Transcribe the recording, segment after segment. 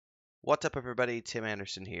What's up, everybody? Tim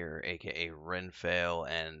Anderson here, aka Renfail,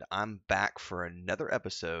 and I'm back for another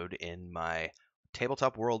episode in my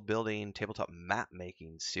tabletop world building, tabletop map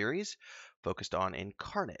making series focused on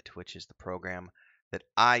Inkarnate, which is the program that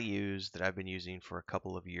I use, that I've been using for a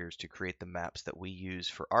couple of years to create the maps that we use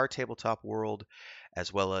for our tabletop world,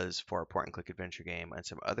 as well as for our point and click adventure game and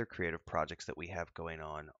some other creative projects that we have going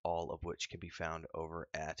on, all of which can be found over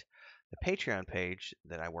at the Patreon page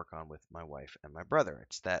that I work on with my wife and my brother.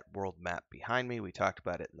 It's that world map behind me. We talked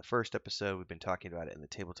about it in the first episode. We've been talking about it in the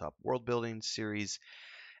tabletop world building series.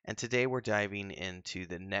 And today we're diving into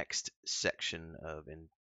the next section of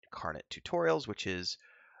Inkarnate tutorials, which is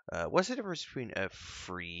what's the difference between a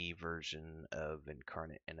free version of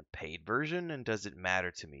Inkarnate and a paid version? And does it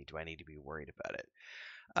matter to me? Do I need to be worried about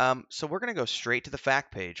it? So we're going to go straight to the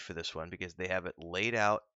fact page for this one because they have it laid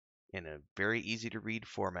out in a very easy to read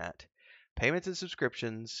format. Payments and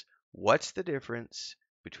subscriptions. What's the difference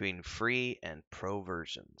between free and pro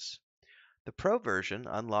versions? The pro version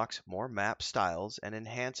unlocks more map styles and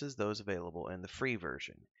enhances those available in the free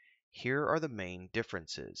version. Here are the main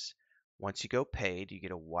differences. Once you go paid, you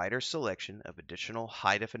get a wider selection of additional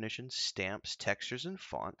high definition stamps, textures, and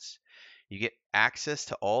fonts. You get access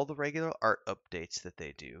to all the regular art updates that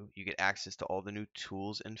they do. You get access to all the new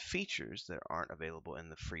tools and features that aren't available in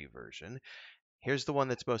the free version. Here's the one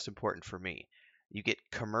that's most important for me. You get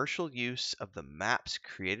commercial use of the maps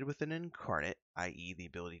created within Inkarnate, i.e. the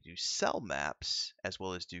ability to sell maps, as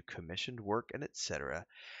well as do commissioned work and etc.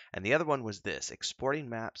 And the other one was this, exporting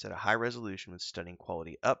maps at a high resolution with stunning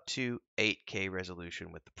quality up to 8K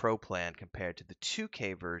resolution with the Pro plan compared to the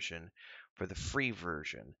 2K version for the free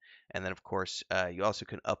version. And then, of course, you also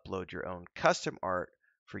can upload your own custom art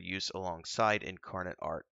for use alongside Inkarnate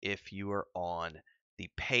art if you are on the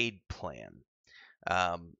paid plan.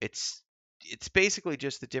 It's basically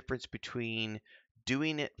just the difference between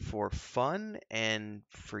doing it for fun and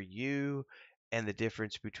for you, and the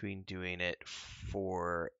difference between doing it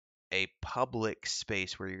for a public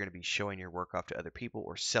space where you're going to be showing your work off to other people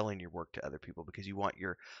or selling your work to other people because you want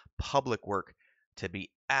your public work to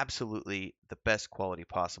be absolutely the best quality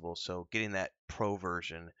possible. So getting that pro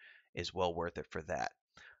version is well worth it for that.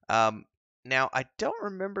 Um, Now, I don't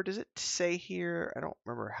remember, does it say here? I don't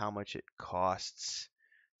remember how much it costs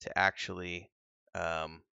to actually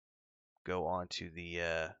um, go on to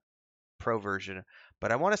the pro version,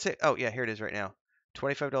 but I want to say, oh, yeah, here it is right now.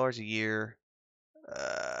 $25 a year.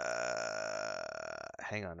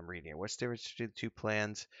 Hang on, I'm reading here. What's the difference between the two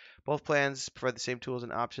plans? Both plans provide the same tools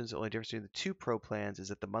and options. The only difference between the two pro plans is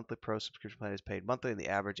that the monthly pro subscription plan is paid monthly and the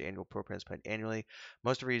average annual pro plan is paid annually.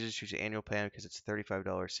 Most of our users choose the annual plan because it's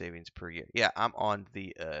 $35 savings per year. Yeah, I'm on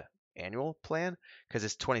the annual plan because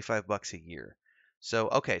it's 25 bucks a year. So,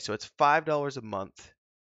 okay, so it's $5 a month.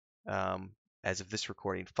 Um, as of this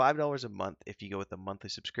recording, $5 a month if you go with a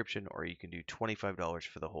monthly subscription, or you can do $25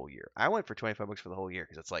 for the whole year. I went for 25 bucks for the whole year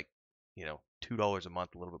because it's like, $2 a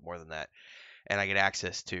month, a little bit more than that. And I get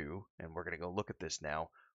access to, and we're going to go look at this now,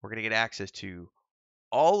 we're going to get access to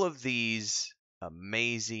all of these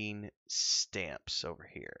amazing stamps over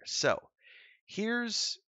here. So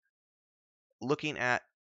here's looking at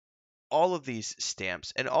all of these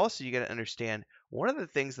stamps. And also, you got to understand one of the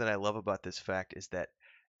things that I love about this fact is that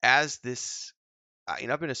as this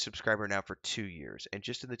I've been a subscriber now for 2 years, and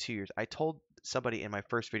just in the 2 years, I told somebody in my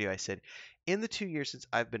first video, I said, in the 2 years since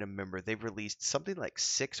I've been a member, they've released something like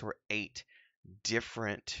 6 or 8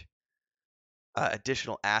 different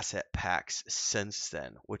additional asset packs since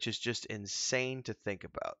then, which is just insane to think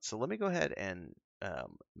about. So let me go ahead and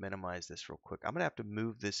minimize this real quick. I'm gonna have to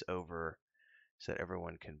move this over so that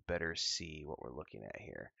everyone can better see what we're looking at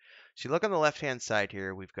here. So you look on the left-hand side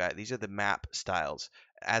here, we've got, these are the map styles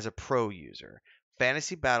as a pro user.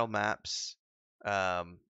 Fantasy battle maps,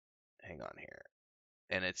 hang on here.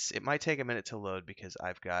 And it might take a minute to load because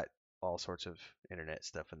I've got all sorts of internet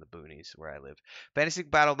stuff in the boonies where I live. Fantasy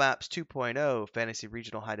battle maps 2.0, fantasy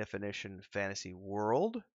regional high definition, fantasy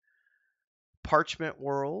world, parchment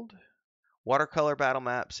world, watercolor battle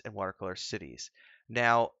maps, and watercolor cities.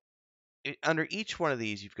 Now, under each one of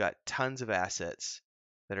these, you've got tons of assets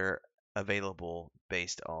that are available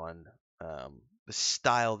based on the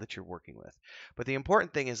style that you're working with. But the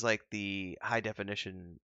important thing is like the high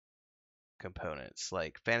definition components,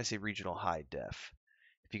 like Fantasy Regional High Def.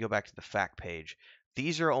 If you go back to the fact page,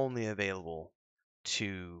 these are only available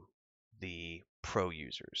to the pro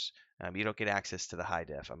users. You don't get access to the high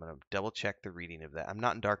def. I'm going to double check the reading of that. I'm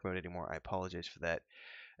not in dark mode anymore. I apologize for that.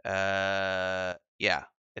 Yeah,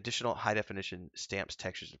 additional high definition stamps,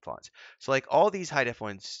 textures, and fonts. So like all these high def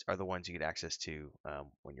ones are the ones you get access to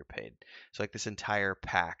when you're paid. So like this entire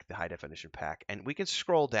pack, the high definition pack, and we can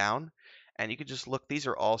scroll down and you can just look. These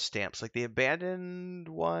are all stamps. Like the abandoned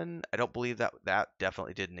one, I don't believe that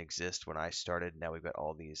definitely didn't exist when I started. Now we've got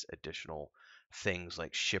all these additional things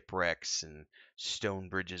like shipwrecks and stone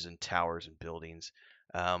bridges and towers and buildings.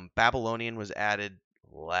 Babylonian was added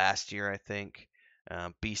last year, I think.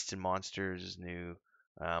 Beasts and Monsters is new.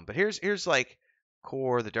 But here's like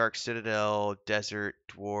Core, the Dark Citadel, Desert,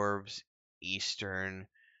 Dwarves, Eastern,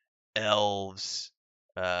 Elves,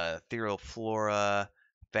 Ethereal Flora,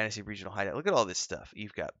 Fantasy Regional Hideout. Look at all this stuff.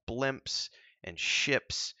 You've got blimps and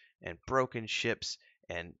ships and broken ships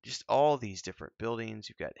and just all these different buildings.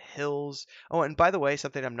 You've got hills. Oh, and by the way,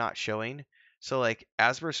 something I'm not showing. So like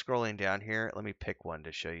as we're scrolling down here, let me pick one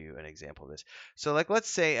to show you an example of this. So like let's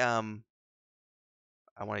say I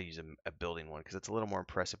want to use a building one because it's a little more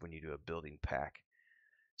impressive when you do a building pack.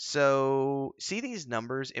 So see these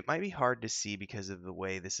numbers? It might be hard to see because of the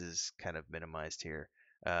way this is kind of minimized here,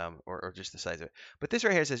 or just the size of it. But this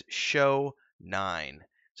right here says show 9.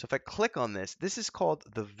 So if I click on this, this is called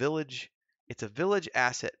the village. It's a village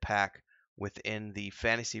asset pack within the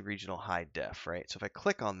Fantasy Regional High Def, right? So if I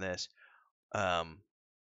click on this, um,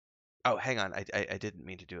 oh, hang on, I didn't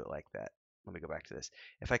mean to do it like that. Let me go back to this.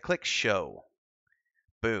 If I click show,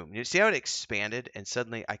 boom. You see how it expanded and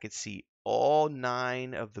suddenly I could see all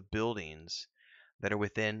 9 of the buildings that are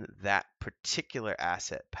within that particular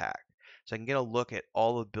asset pack. So I can get a look at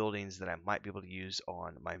all the buildings that I might be able to use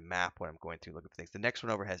on my map when I'm going through looking for things. The next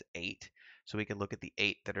one over has 8, so we can look at the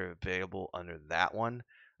 8 that are available under that one.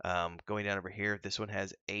 Going down over here, this one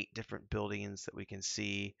has 8 different buildings that we can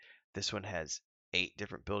see. This one has 8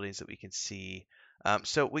 different buildings that we can see.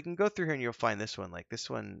 So we can go through here and you'll find this one, like this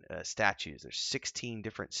one, statues. There's 16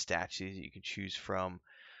 different statues that you can choose from.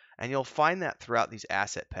 And you'll find that throughout these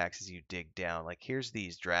asset packs as you dig down. Like here's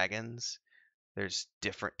these dragons. There's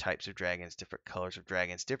different types of dragons, different colors of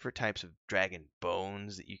dragons, different types of dragon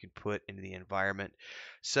bones that you can put into the environment.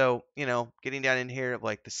 So, getting down in here,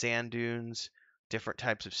 like the sand dunes, different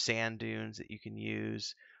types of sand dunes that you can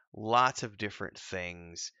use, lots of different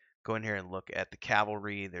things. Go in here and look at the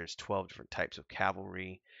cavalry. There's 12 different types of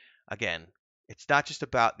cavalry. Again, it's not just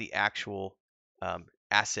about the actual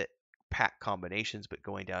asset pack combinations, but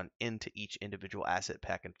going down into each individual asset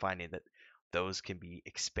pack and finding that those can be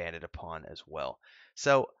expanded upon as well.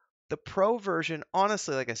 So the pro version,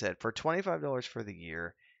 honestly, like I said, for $25 for the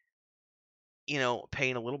year,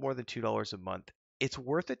 paying a little more than $2 a month, it's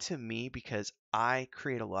worth it to me because I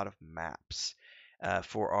create a lot of maps.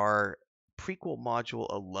 For our prequel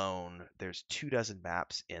module alone, there's 24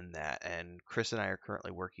 maps in that, and Chris and I are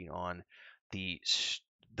currently working on the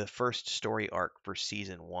first story arc for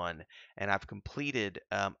season 1, and I've completed.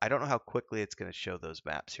 I don't know how quickly it's going to show those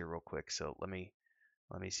maps here, real quick. So let me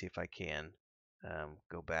see if I can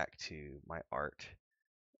go back to my art.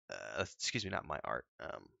 Excuse me, not my art.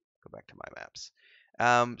 Go back to my maps.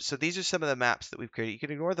 So these are some of the maps that we've created. You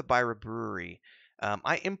can ignore the Byra Brewery.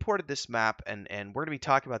 I imported this map, and we're going to be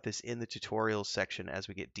talking about this in the tutorials section as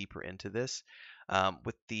we get deeper into this.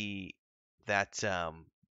 With that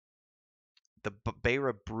the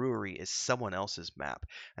Beira Brewery is someone else's map.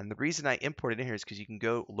 And the reason I import it in here is because you can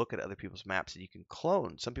go look at other people's maps and you can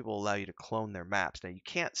clone. Some people allow you to clone their maps. Now, you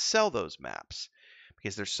can't sell those maps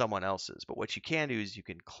because they're someone else's. But what you can do is you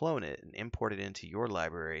can clone it and import it into your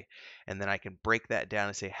library. And then I can break that down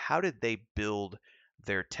and say, how did they build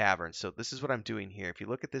their tavern? So this is what I'm doing here. If you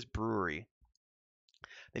look at this brewery,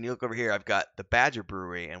 then you look over here, I've got the Badger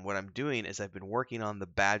Brewery, and what I'm doing is I've been working on the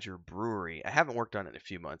Badger Brewery. I haven't worked on it in a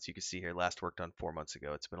few months. You can see here, last worked on 4 months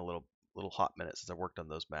ago. It's been a little hot minute since I worked on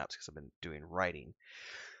those maps because I've been doing writing.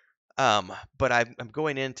 But I'm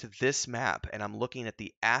going into this map and I'm looking at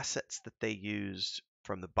the assets that they used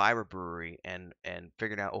from the Byra Brewery and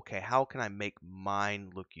figuring out, okay, how can I make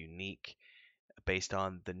mine look unique based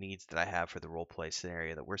on the needs that I have for the role play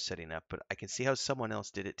scenario that we're setting up, but I can see how someone else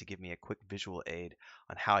did it to give me a quick visual aid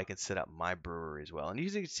on how I can set up my brewery as well. And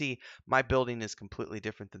as you can see, my building is completely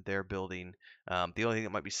different than their building. The only thing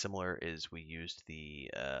that might be similar is we used the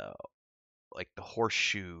like the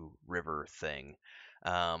horseshoe river thing.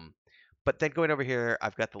 But then going over here,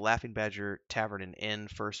 I've got the Laughing Badger Tavern and Inn,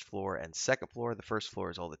 first floor and second floor. The first floor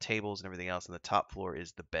is all the tables and everything else, and the top floor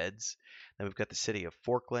is the beds. Then we've got the city of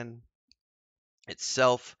Forkland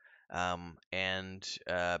itself. And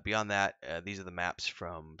beyond that, these are the maps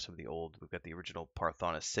from some of the old. We've got the original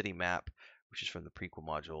Parthana city map, which is from the prequel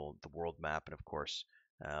module, the world map, and of course,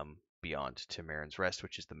 Beyond Tamarin's Rest,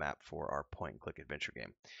 which is the map for our point and click adventure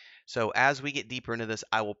game. So as we get deeper into this,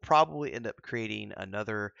 I will probably end up creating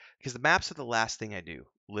another, because the maps are the last thing I do.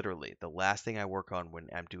 Literally, the last thing I work on when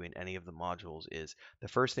I'm doing any of the modules is the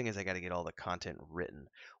first thing is I got to get all the content written.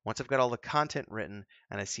 Once I've got all the content written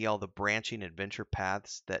and I see all the branching adventure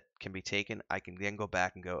paths that can be taken, I can then go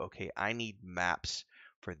back and go, okay, I need maps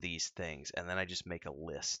for these things. And then I just make a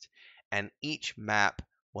list. And each map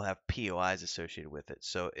will have POIs associated with it.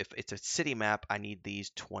 So if it's a city map, I need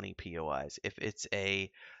these 20 POIs. If it's a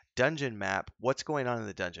dungeon map, what's going on in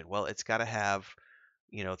the dungeon? Well, it's got to have,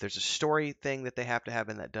 if there's a story thing that they have to have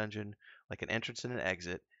in that dungeon, like an entrance and an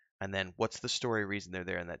exit, and then what's the story reason they're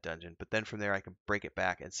there in that dungeon. But then from there, I can break it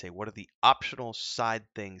back and say, what are the optional side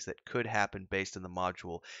things that could happen based on the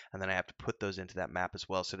module? And then I have to put those into that map as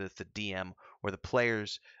well, so that if the DM or the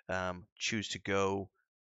players choose to go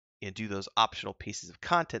and do those optional pieces of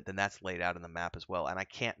content, then that's laid out in the map as well. And I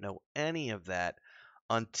can't know any of that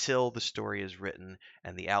until the story is written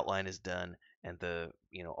and the outline is done and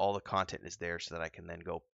all the content is there, so that I can then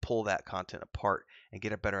go pull that content apart and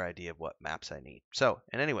get a better idea of what maps I need. So,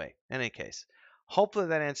 in any case, hopefully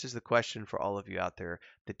that answers the question for all of you out there,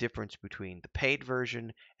 the difference between the paid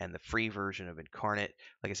version and the free version of Inkarnate.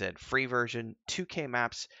 Like I said, free version, 2K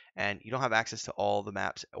maps, and you don't have access to all the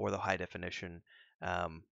maps or the high definition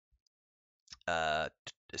um,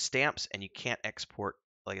 stamps, and you can't export,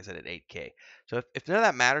 like I said, at 8K. So if none of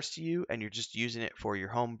that matters to you and you're just using it for your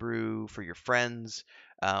homebrew, for your friends,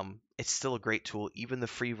 it's still a great tool. Even the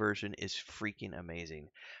free version is freaking amazing.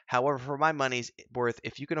 However, for my money's worth,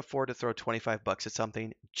 if you can afford to throw 25 bucks at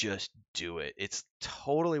something, just do it. It's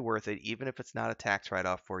totally worth it. Even if it's not a tax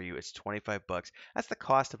write-off for you, it's 25 bucks. That's the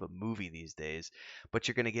cost of a movie these days, but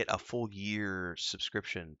you're going to get a full year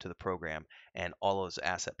subscription to the program and all those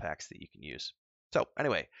asset packs that you can use. So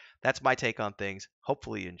anyway, that's my take on things.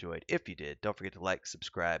 Hopefully you enjoyed. If you did, don't forget to like,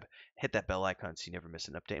 subscribe, hit that bell icon so you never miss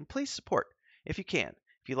an update, and please support if you can.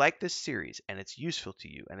 If you like this series and it's useful to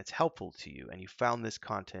you and it's helpful to you and you found this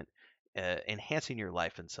content enhancing your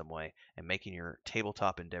life in some way and making your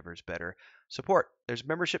tabletop endeavors better, support. There's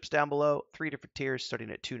memberships down below, 3 different tiers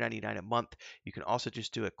starting at $2.99 a month. You can also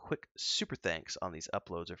just do a quick super thanks on these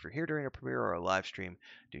uploads. If you're here during a premiere or a live stream,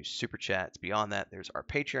 do super chats. Beyond that, there's our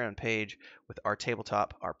Patreon page with our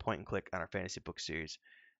tabletop, our point and click on our fantasy book series,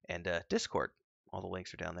 and Discord. All the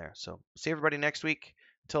links are down there. So see everybody next week.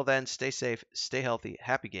 Until then, stay safe, stay healthy,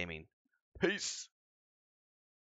 happy gaming. Peace.